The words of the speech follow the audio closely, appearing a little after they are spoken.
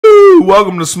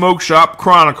welcome to Smoke Shop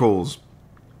Chronicles.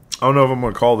 I don't know if I'm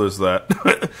going to call this that,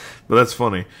 but that's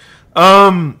funny.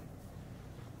 Alright,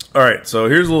 so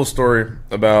here's a little story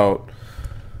about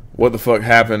what the fuck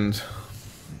happened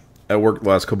at work the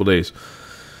last couple days.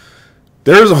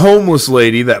 There's a homeless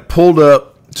lady that pulled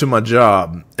up to my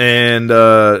job,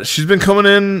 and she's been coming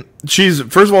in.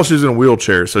 First of all, she's in a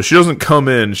wheelchair, so she doesn't come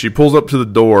in. She pulls up to the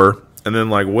door and then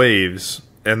like waves.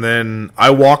 And then I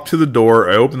walk to the door.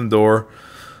 I open the door.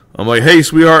 I'm like, hey,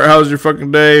 sweetheart, how's your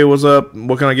fucking day? What's up?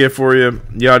 What can I get for you?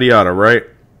 Yada, yada, right?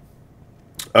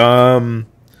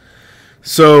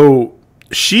 So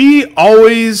she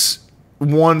always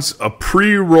wants a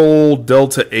pre-roll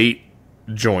Delta 8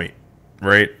 joint,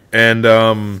 right?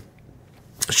 And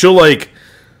she'll like,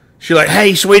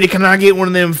 hey, sweetie, can I get one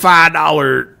of them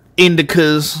 $5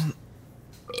 indicas?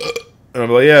 And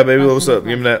I'm like, yeah, baby, what's up?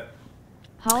 Give me that.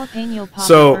 Jalapeno pop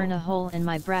burn a hole in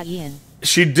my Bradian.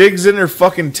 She digs in her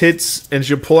fucking tits and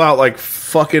she'll pull out like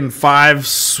fucking 5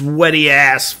 sweaty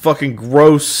ass, fucking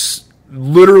gross,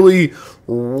 literally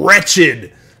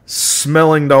wretched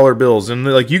smelling dollar bills. And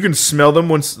like you can smell them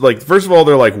once, like, first of all,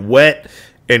 they're like wet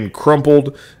and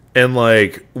crumpled. And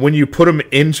like when you put them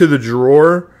into the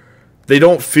drawer, they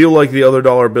don't feel like the other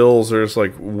dollar bills. They're just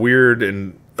like weird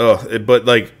and but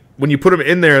like when you put them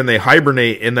in there and they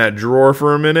hibernate in that drawer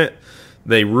for a minute,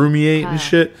 they ruminate and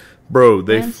shit. Bro,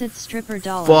 they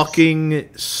fucking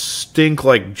stink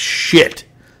like shit.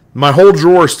 My whole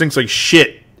drawer stinks like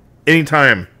shit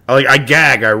anytime. I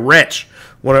gag, I retch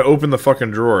when I open the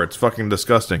fucking drawer. It's fucking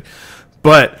disgusting.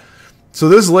 But, so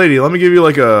this lady, let me give you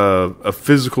like a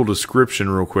physical description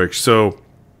real quick. So,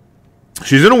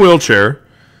 she's in a wheelchair.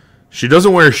 She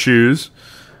doesn't wear shoes.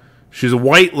 She's a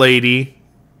white lady.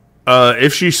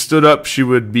 If she stood up, she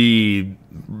would be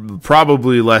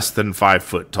probably less than 5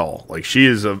 foot tall. Like, she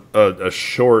is a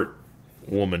short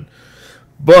woman.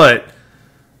 But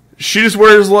she just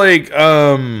wears like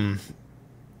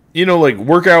like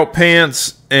workout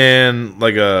pants and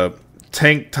like a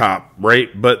tank top, right?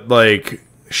 But like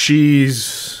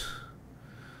she's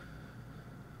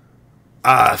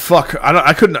I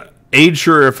couldn't age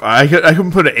her if I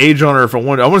couldn't put an age on her if I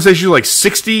wanted. I want to say she's like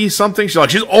 60 something.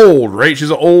 She's old, right?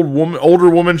 She's an older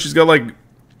woman. She's got like,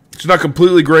 she's not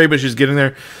completely gray, but she's getting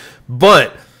there.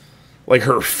 But like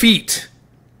her feet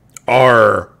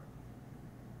are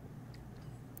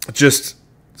just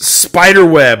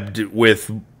spiderwebbed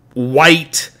with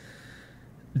white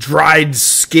dried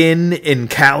skin and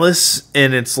callus,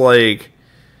 and it's like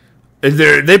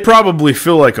they probably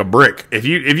feel like a brick. If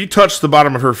you touch the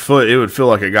bottom of her foot, it would feel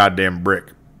like a goddamn brick.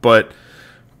 But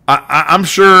I'm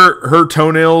sure her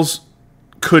toenails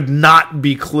could not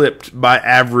be clipped by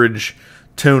average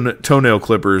toenail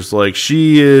clippers. Like,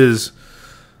 she is,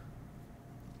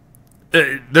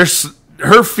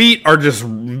 her feet are just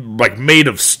like made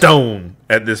of stone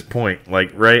at this point,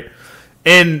 like, right?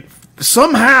 And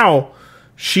somehow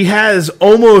she has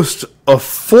almost a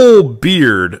full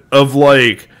beard of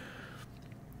like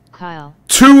Kyle,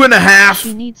 2.5.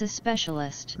 She needs a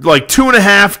specialist. Like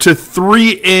 2.5 to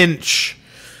 3 inch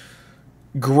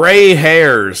gray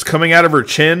hairs coming out of her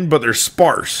chin, but they're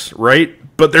sparse, right?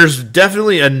 But there's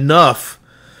definitely enough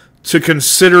to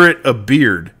consider it a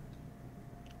beard.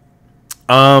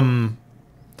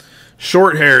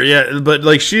 Short hair, yeah, but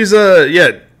like she's a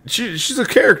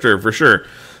character for sure.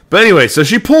 But anyway, so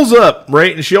she pulls up,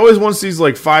 right, and she always wants these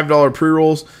like $5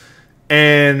 pre-rolls,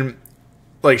 and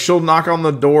like she'll knock on the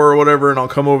door or whatever, and I'll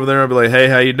come over there and I'll be like, hey,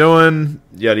 how you doing?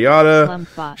 Yada yada.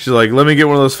 She's like, let me get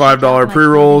one of those $5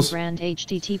 pre-rolls. Brand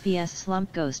HTTPS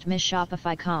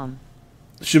slumpghostmisshopify.com.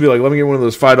 She'll be like, let me get one of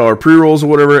those $5 pre-rolls or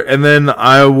whatever, and then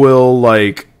I will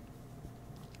like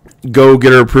go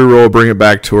get her a pre-roll, bring it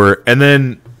back to her, and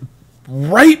then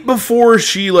right before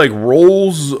she like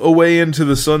rolls away into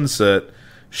the sunset,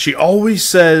 she always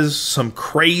says some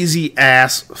crazy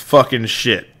ass fucking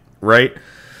shit, right?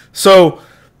 So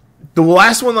the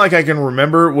last one like I can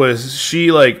remember was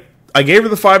she like, I gave her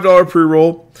the $5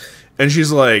 pre-roll, and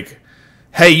she's like,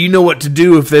 hey, you know what to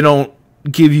do if they don't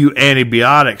give you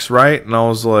antibiotics, right? And I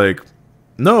was like,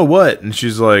 no, what? And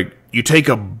she's like, you take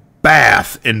a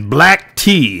bath in black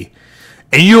tea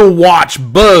and you'll watch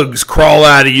bugs crawl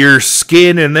out of your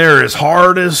skin and they're as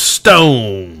hard as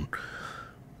stone.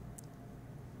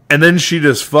 And then she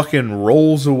just fucking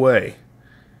rolls away.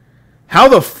 How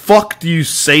the fuck do you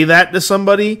say that to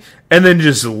somebody and then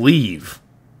just leave?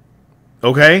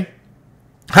 Okay?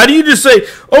 How do you just say,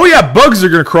 oh yeah, bugs are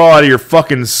going to crawl out of your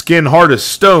fucking skin hard as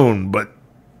stone, but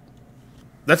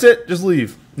that's it, just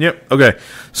leave. Yep, okay.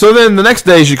 So then the next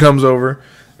day she comes over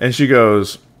and she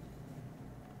goes,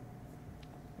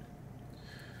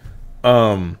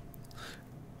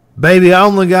 baby, I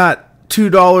only got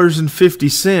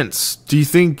 $2.50. Do you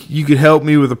think you could help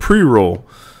me with a pre-roll?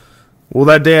 Well,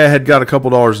 that day I had got a couple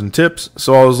dollars in tips,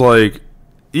 so I was like,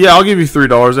 yeah, I'll give you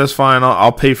 $3. That's fine.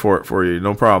 I'll pay for it for you.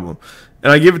 No problem.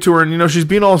 And I give it to her, and, you know, she's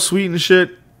being all sweet and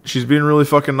shit. She's being really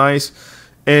fucking nice.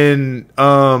 And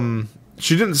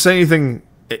she didn't say anything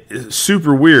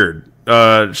super weird.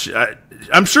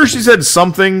 I'm sure she said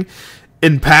something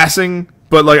in passing,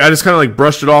 but, like, I just kind of, like,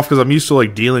 brushed it off because I'm used to,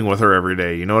 like, dealing with her every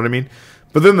day. You know what I mean?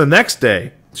 But then the next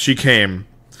day, she came,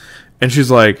 and she's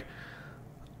like,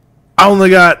 I only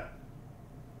got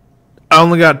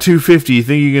 $2.50. You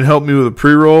think you can help me with a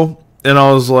pre-roll? And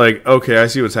I was like, okay, I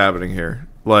see what's happening here.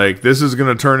 Like, this is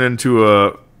going to turn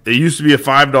into it used to be a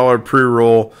 $5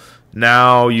 pre-roll.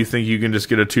 Now you think you can just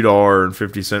get a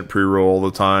 $2.50 pre-roll all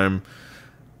the time.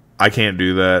 I can't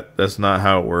do that. That's not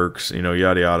how it works. You know,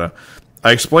 yada, yada.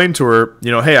 I explained to her,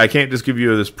 you know, hey, I can't just give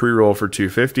you this pre-roll for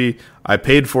 $2.50. I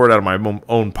paid for it out of my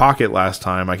own pocket last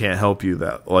time. I can't help you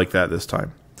like that this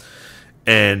time.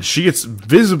 And she gets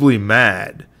visibly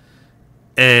mad.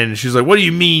 And she's like, what do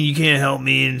you mean you can't help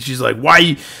me? And she's like,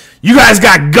 why you guys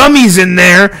got gummies in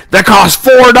there that cost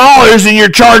 $4 and you're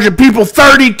charging people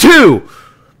 $32.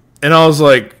 And I was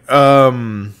like,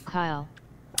 Kyle,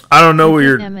 I don't know what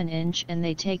you're. Them an inch and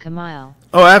they take a mile.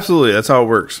 Oh, absolutely, that's how it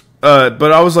works.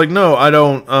 But I was like, no, I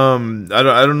don't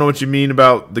know what you mean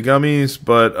about the gummies,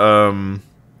 but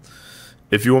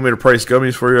if you want me to price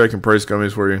gummies for you, I can price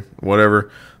gummies for you,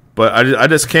 whatever. But I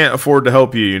just can't afford to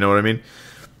help you. You know what I mean?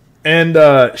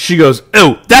 And she goes,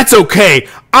 oh, that's okay.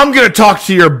 I'm going to talk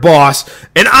to your boss,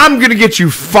 and I'm going to get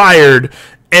you fired,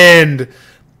 and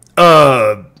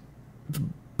blah,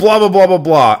 blah, blah, blah,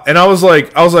 blah. And I was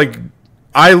like,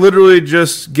 I literally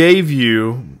just gave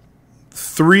you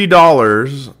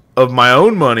 $3 of my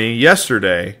own money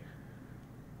yesterday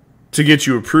to get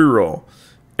you a pre-roll.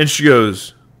 And she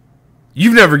goes,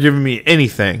 you've never given me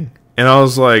anything. And I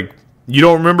was like, you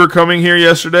don't remember coming here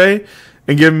yesterday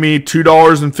and giving me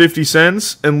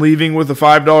 $2.50 and leaving with a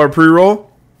 $5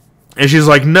 pre-roll? And she's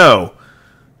like, no,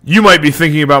 you might be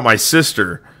thinking about my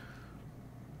sister.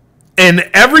 And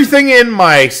everything in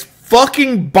my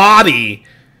fucking body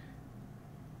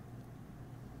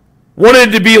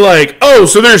wanted to be like, oh,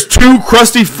 so there's two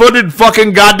crusty-footed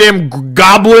fucking goddamn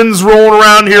goblins rolling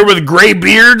around here with gray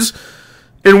beards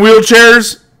in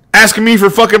wheelchairs asking me for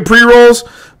fucking pre-rolls?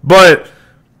 But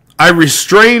I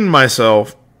restrained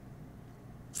myself.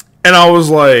 And I was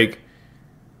like,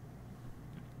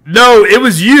 no, it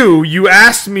was you. You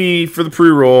asked me for the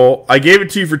pre-roll. I gave it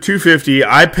to you for $2.50.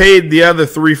 I paid the other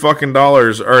 $3 fucking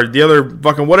dollars, or the other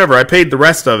fucking whatever. I paid the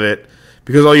rest of it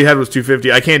because all you had was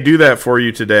 $2.50. I can't do that for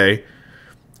you today.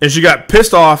 And she got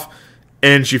pissed off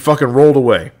and she fucking rolled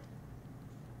away.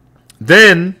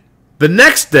 Then the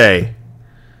next day,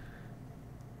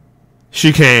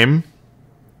 she came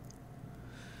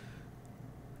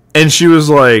and she was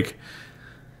like,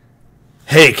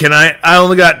 hey, I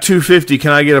only got $2.50.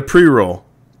 Can I get a pre-roll?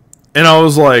 And I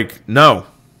was like, no.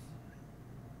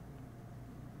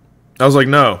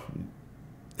 No.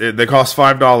 They cost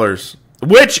 $5.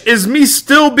 Which is me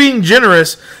still being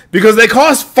generous because they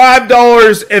cost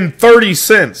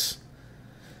 $5.30.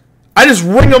 I just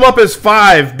ring them up as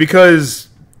 $5 because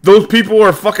those people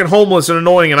are fucking homeless and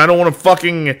annoying and I don't want to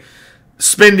fucking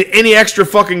spend any extra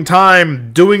fucking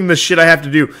time doing the shit I have to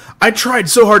do. I tried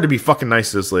so hard to be fucking nice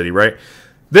to this lady, right?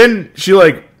 Then she,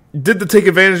 like, did the take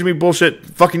advantage of me bullshit,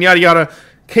 fucking yada yada,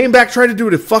 came back, tried to do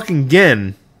it fucking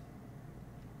again.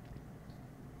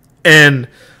 And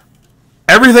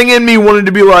everything in me wanted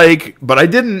to be like, but I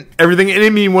didn't. Everything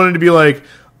in me wanted to be like,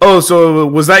 oh, so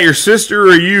was that your sister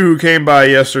or you who came by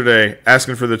yesterday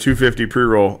asking for the $2.50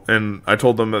 pre-roll? And I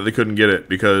told them that they couldn't get it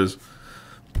because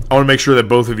I want to make sure that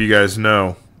both of you guys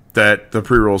know that the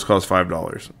pre-rolls cost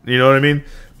 $5. You know what I mean?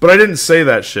 But I didn't say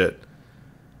that shit.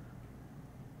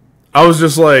 I was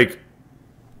just like,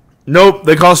 nope,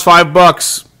 they cost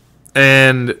 $5.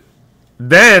 And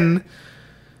then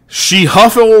she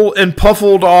huffled and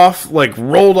puffled off, like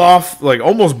rolled off, like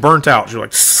almost burnt out. She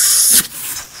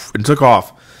was like, and took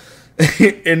off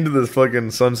into the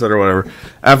fucking sunset or whatever.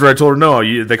 After I told her,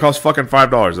 no, they cost fucking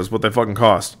 $5. That's what they fucking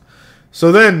cost.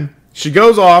 So then she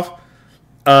goes off,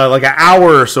 like an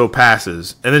hour or so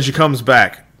passes, and then she comes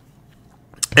back.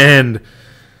 And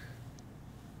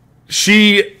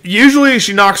she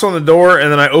knocks on the door,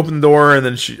 and then I open the door, and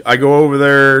then I go over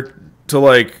there to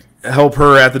like help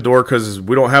her at the door because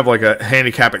we don't have like a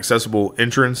handicap accessible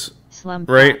entrance,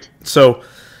 right? So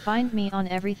find me on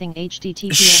everything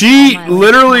HTTPS. She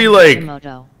literally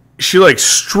like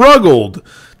struggled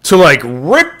to like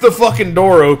rip the fucking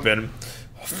door open,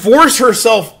 force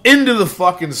herself into the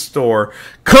fucking store,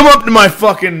 come up to my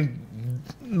fucking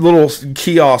little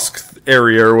kiosk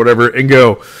area or whatever, and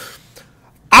go,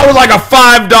 I would like a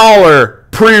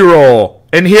 $5 pre-roll,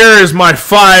 and here is my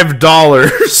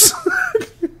 $5.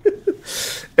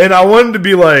 And I wanted to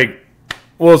be like,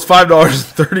 well, it's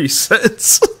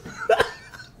 $5.30.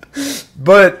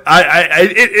 But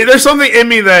there's something in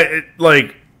me that,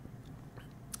 like,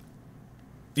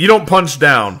 you don't punch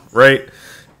down, right?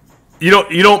 You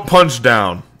don't punch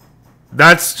down.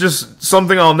 That's just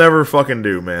something I'll never fucking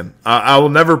do, man. I will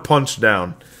never punch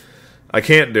down. I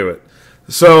can't do it.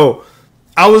 So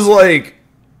I was like,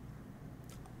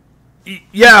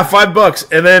 yeah,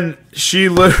 $5. And then she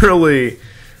literally,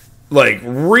 like,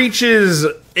 reaches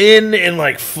in and,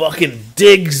 like, fucking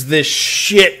digs this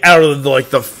shit out of, like,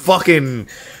 the fucking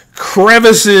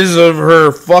crevices of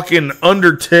her fucking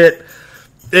under tit.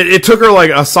 It took her, like,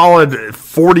 a solid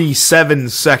 47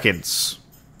 seconds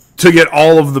to get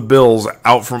all of the bills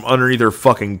out from underneath her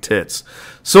fucking tits.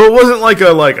 So it wasn't like a,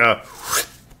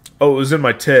 oh, it was in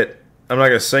my tit, I'm not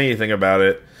going to say anything about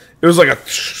it. It was like a...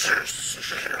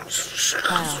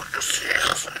 Wow.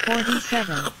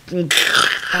 47.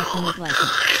 Awesome like it.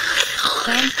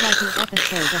 Sounds like an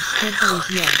episode of Squiggly's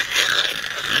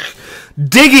Yard.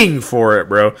 Digging for it,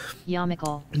 bro.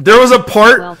 Yamical. There was a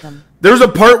part... Welcome. There was a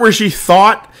part where she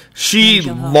thought she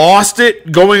lost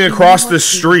it going across the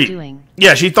street.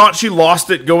 Yeah, she thought she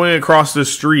lost it going across the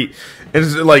street.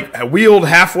 And like wheeled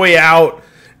halfway out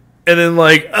and then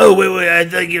like, oh wait, I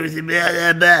thought it was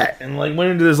that. And like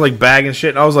went into this like bag and shit.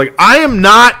 And I was like, I am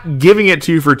not giving it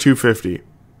to you for $2.50.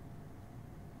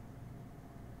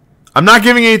 I'm not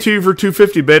giving it to you for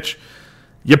 $2.50, bitch.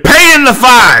 You're paying the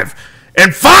 $5.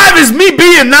 And $5 is me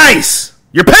being nice.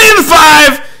 You're paying the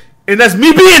 $5. And that's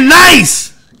me being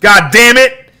nice. God damn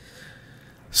it.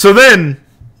 So then,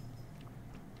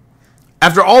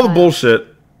 after all the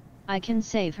bullshit, I can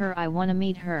save her. I want to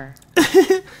meet her.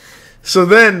 So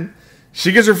then,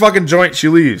 she gets her fucking joint. She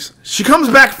leaves. She comes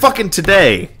back fucking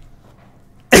today.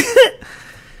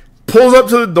 Pulls up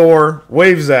to the door.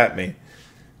 Waves at me.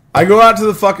 I go out to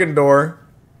the fucking door.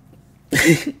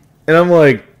 And I'm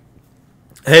like,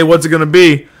 hey, what's it going to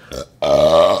be?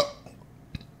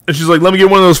 And she's like, let me get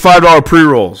one of those $5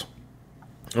 pre-rolls.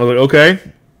 I was like, okay.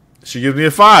 She gives me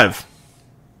a $5.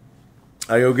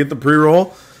 I go get the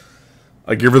pre-roll.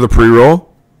 I give her the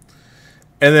pre-roll.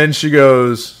 And then she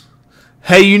goes,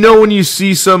 hey, you know when you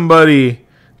see somebody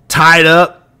tied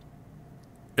up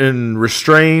and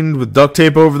restrained with duct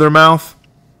tape over their mouth?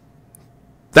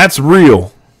 That's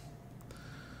real.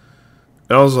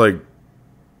 And I was like,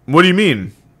 what do you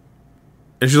mean?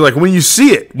 And she's like, when you see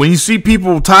it, when you see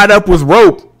people tied up with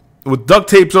rope, with duct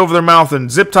tapes over their mouth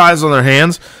and zip ties on their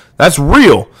hands, that's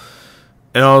real.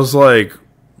 And I was like,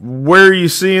 where are you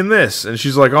seeing this? And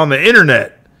she's like, on the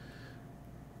internet.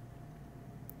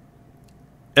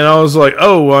 And I was like,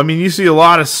 oh, well, I mean, you see a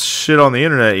lot of shit on the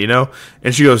internet, you know?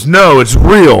 And she goes, no, it's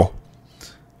real.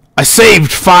 I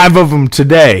saved 5 of them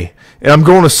today, and I'm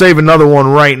going to save another one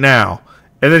right now.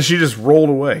 And then she just rolled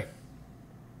away.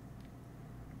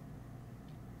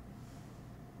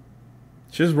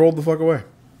 She just rolled the fuck away.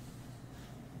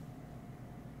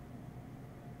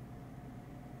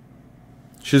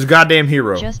 She's a goddamn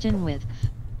hero. Justin with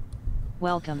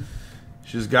welcome.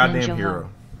 She's a goddamn Ninja hero.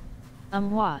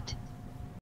 What?